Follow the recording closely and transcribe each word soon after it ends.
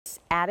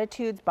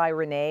Attitudes by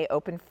Renee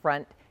open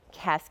front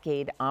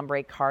Cascade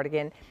Ombre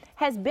Cardigan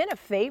has been a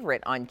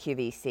favorite on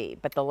QVC,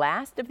 but the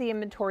last of the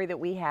inventory that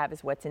we have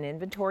is what's in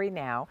inventory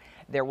now.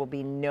 There will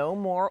be no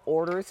more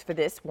orders for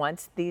this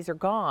once these are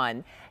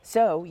gone,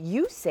 so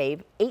you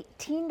save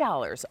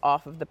 $18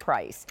 off of the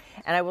price.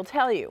 And I will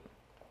tell you,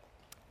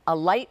 a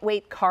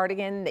lightweight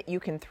cardigan that you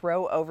can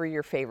throw over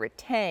your favorite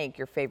tank,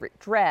 your favorite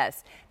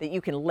dress, that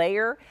you can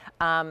layer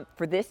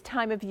for this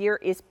time of year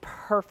is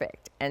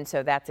perfect. And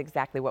so that's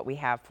exactly what we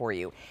have for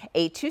you.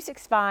 A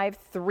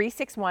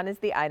 265-361 is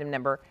the item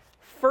number.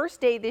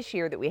 First day this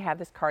year that we have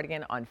this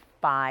cardigan on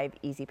 5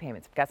 easy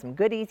payments. We've got some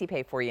good easy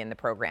pay for you in the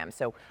program,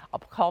 so I'll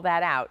call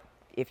that out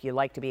if you'd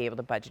like to be able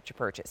to budget your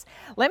purchase.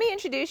 Let me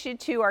introduce you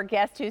to our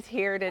guest who's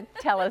here to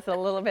tell us a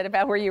little bit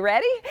about. Were you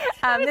ready?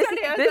 I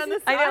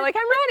know, like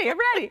I'm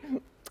ready.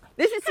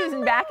 This is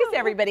Susan Backus,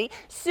 everybody.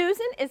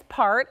 Susan is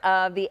part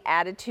of the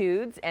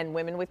Attitudes and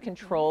Women with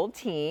Control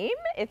team.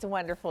 It's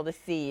wonderful to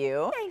see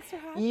you. Thanks for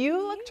having me. You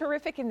look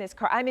terrific in this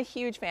I'm a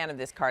huge fan of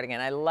this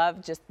cardigan. I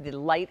love just the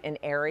light and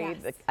airy.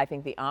 Yes. I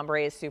think the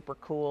ombre is super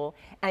cool.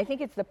 And I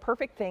think it's the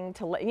perfect thing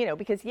to,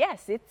 because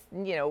yes, it's,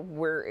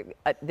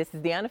 this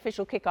is the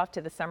unofficial kickoff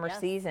to the summer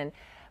season.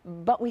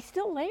 But we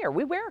still layer.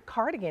 We wear a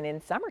cardigan in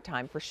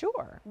summertime for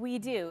sure. We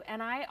do,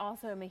 and I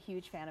also am a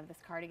huge fan of this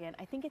cardigan.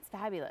 I think it's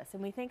fabulous,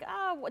 and we think,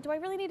 oh, do I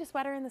really need a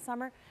sweater in the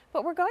summer?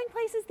 But we're going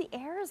places the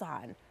air is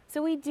on,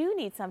 so we do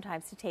need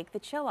sometimes to take the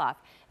chill off.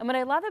 And what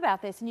I love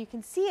about this, and you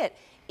can see it,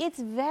 it's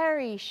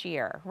very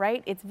sheer,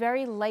 right? It's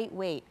very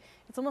lightweight.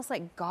 It's almost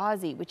like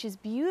gauzy, which is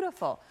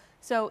beautiful.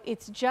 So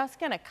it's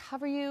just gonna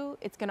cover you.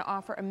 It's gonna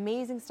offer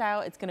amazing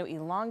style. It's gonna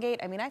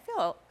elongate. I mean, I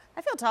feel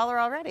taller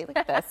already. Look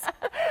at this.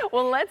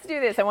 Well, let's do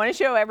this. I want to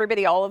show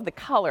everybody all of the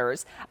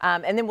colors,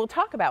 and then we'll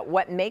talk about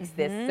what makes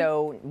this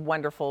so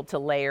wonderful to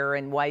layer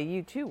and why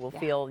you too will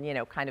feel,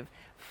 kind of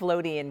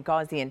floaty and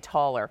gauzy and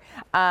taller.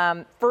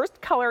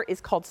 First color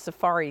is called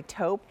Safari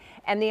Taupe,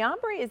 and the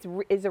ombre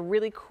is a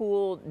really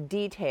cool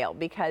detail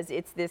because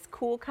it's this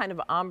cool kind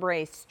of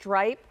ombre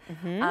stripe,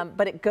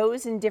 but it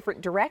goes in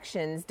different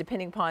directions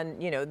depending upon,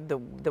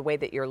 the way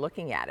that you're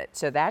looking at it.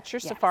 So that's your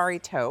Safari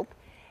Taupe.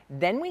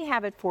 Then we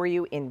have it for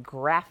you in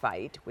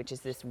Graphite, which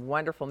is this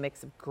wonderful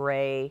mix of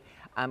gray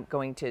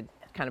going to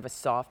kind of a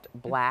soft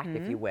black,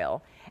 if you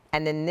will.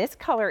 And then this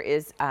color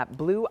is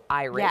Blue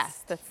Iris.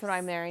 Yes, that's what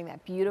I'm wearing,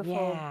 that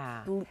beautiful,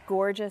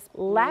 gorgeous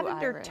blue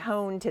lavender iris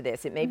tone to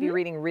this. It may be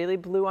reading really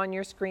blue on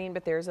your screen,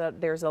 but there's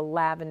a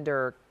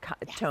lavender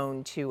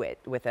tone to it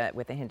with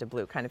a hint of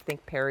blue. Kind of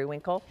think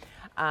periwinkle.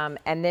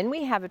 And then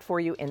we have it for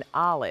you in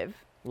Olive.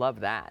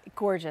 Love that.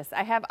 Gorgeous.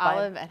 I have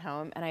olive at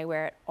home and I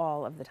wear it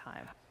all of the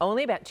time.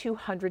 Only about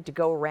 200 to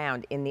go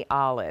around in the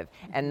olive.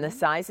 And the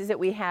sizes that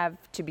we have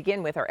to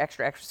begin with are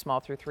extra, extra small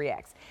through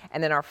 3X.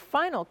 And then our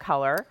final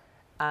color,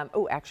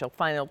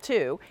 final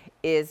two,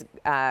 is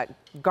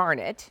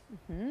Garnet.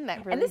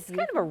 That really and this is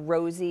kind of a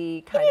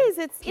rosy, kind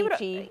it's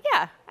peachy.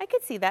 yeah, I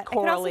could see that.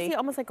 Corally. I could also see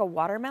almost like a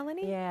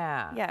watermelon-y.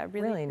 Yeah. Yeah,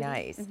 really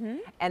nice.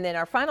 And then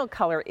our final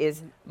color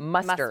is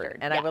Mustard.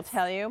 And I will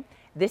tell you,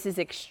 this is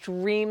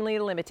extremely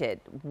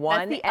limited.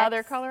 That's the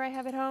other color I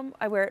have at home.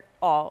 I wear it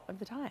all of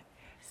the time.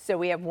 So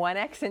we have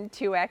 1X and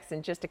 2X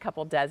and just a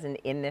couple dozen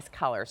in this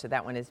color. So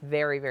that one is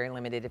very, very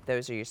limited. If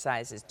those are your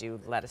sizes, do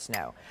let us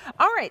know.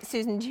 All right,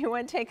 Susan, do you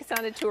want to take us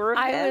on a tour of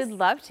this? I would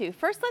love to.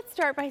 First, let's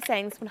start by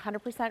saying it's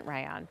 100%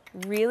 rayon.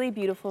 Really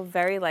beautiful,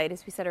 very light,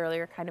 as we said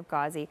earlier, kind of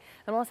gauzy. It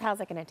almost has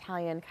like an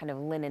Italian kind of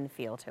linen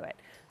feel to it.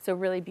 So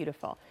really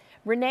beautiful.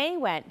 Renee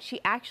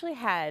she actually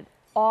had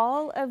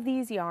all of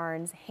these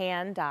yarns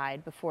hand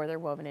dyed before they're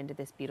woven into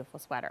this beautiful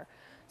sweater.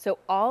 So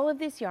all of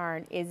this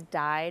yarn is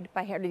dyed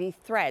by hand, or these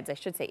threads, I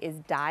should say, is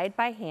dyed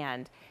by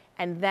hand,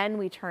 and then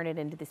we turn it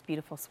into this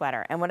beautiful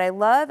sweater. And what I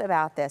love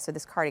about this, or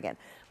this cardigan,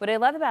 what I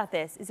love about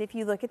this is if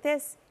you look at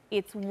this,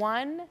 it's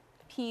one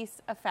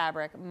piece of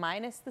fabric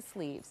minus the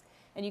sleeves,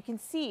 and you can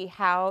see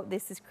how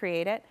this is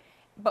created.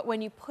 But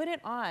when you put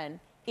it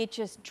on, it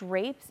just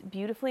drapes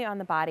beautifully on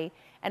the body,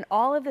 and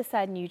all of a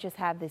sudden you just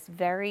have this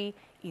very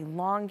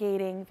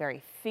elongating,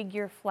 very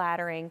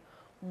figure-flattering,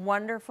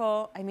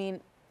 wonderful, I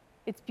mean,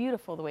 it's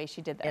beautiful the way she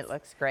did this. It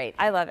looks great.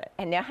 I love it.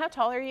 And now how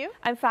tall are you?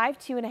 I'm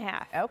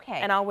 5'2½". Okay.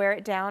 And I'll wear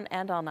it down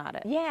and I'll knot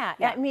it. Yeah,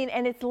 I mean,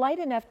 and it's light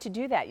enough to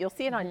do that. You'll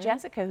see it on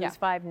Jessica, who's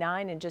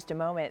 5'9", in just a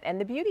moment.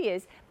 And the beauty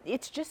is,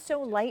 it's just so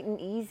light and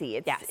easy.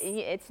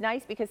 It's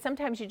nice because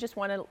sometimes you just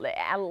want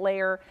to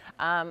layer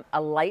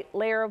a light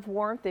layer of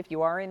warmth if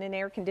you are in an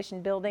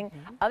air-conditioned building.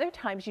 Other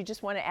times you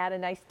just want to add a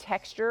nice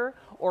texture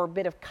or a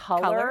bit of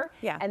color.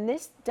 And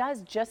this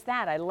does just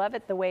that. I love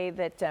it the way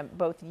that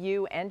both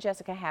you and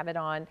Jessica have it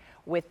on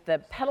with the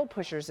pedal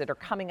pushers that are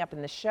coming up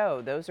in the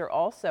show. Those are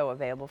also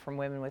available from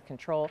Women with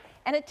Control.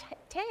 And a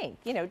tank,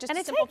 just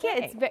a simple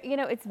tank.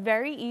 It's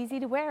very easy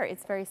to wear.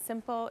 It's very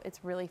simple. It's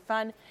really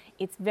fun.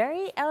 It's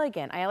very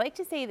elegant. I like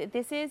to say that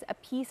this is a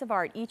piece of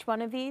art, each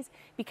one of these,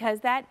 because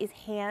that is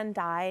hand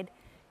dyed,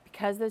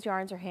 because those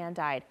yarns are hand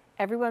dyed.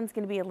 Everyone's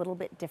going to be a little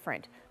bit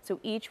different. So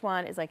each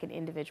one is like an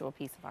individual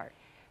piece of art.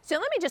 So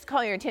let me just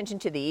call your attention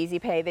to the Easy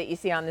Pay that you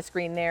see on the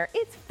screen there.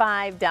 It's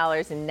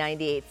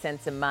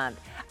 $5.98 a month.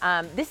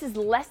 This is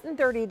less than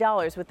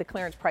 $30 with the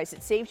clearance price.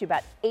 It saves you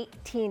about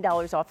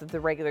 $18 off of the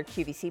regular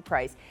QVC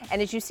price.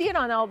 And as you see it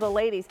on all the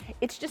ladies,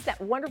 it's just that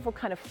wonderful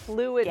kind of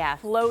fluid,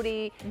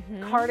 floaty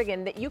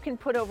cardigan that you can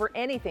put over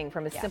anything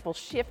from a simple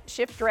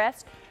shift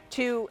dress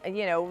to,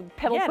 you know,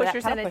 pedal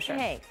pushers and a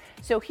tank.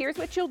 So here's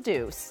what you'll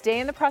do. Stay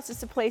in the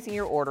process of placing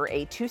your order,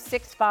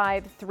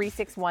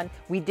 A265361.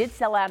 We did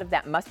sell out of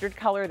that mustard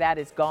color. That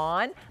is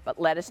gone, but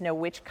let us know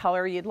which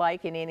color you'd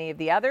like in any of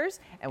the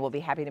others, and we'll be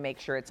happy to make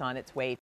sure it's on its way.